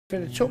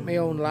If it took my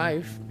own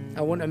life,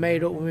 I wouldn't have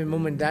made up with my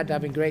mum and dad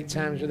having great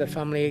times with the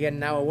family again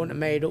now. I wouldn't have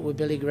made up with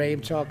Billy Graham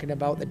talking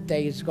about the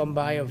days gone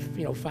by of,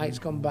 fights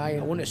gone by.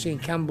 I wouldn't have seen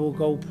Campbell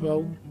go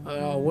pro.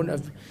 I wouldn't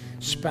have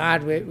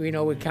sparred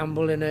with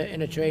Campbell in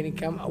a training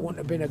camp. I wouldn't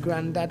have been a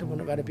granddad. I wouldn't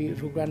have had a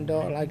beautiful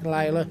granddaughter like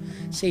Lila.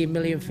 Seeing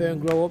Millie and Fern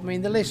grow up. I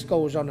mean, the list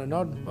goes on and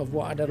on of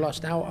what I'd have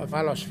lost out of. I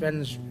lost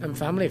friends and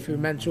family through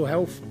mental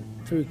health,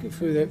 through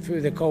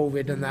the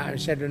COVID and that. And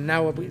said, and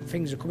now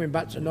things are coming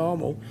back to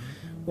normal.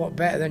 What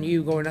better than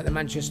you going at the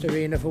Manchester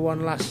Arena for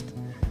one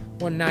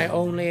night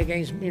only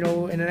against, in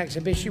an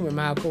exhibition with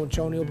Marco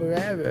Antonio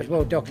Barrera. As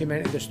well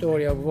documented the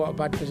story of what a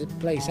bad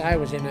place I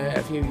was in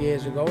a few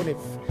years ago. And if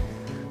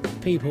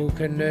people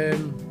can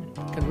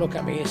look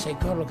at me and say,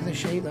 God, look at the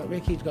shape that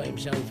Ricky's got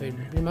himself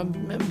in.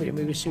 Remember him,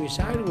 he was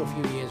suicidal a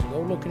few years ago.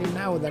 Look at him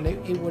now, then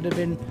it would have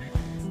been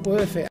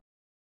worth it.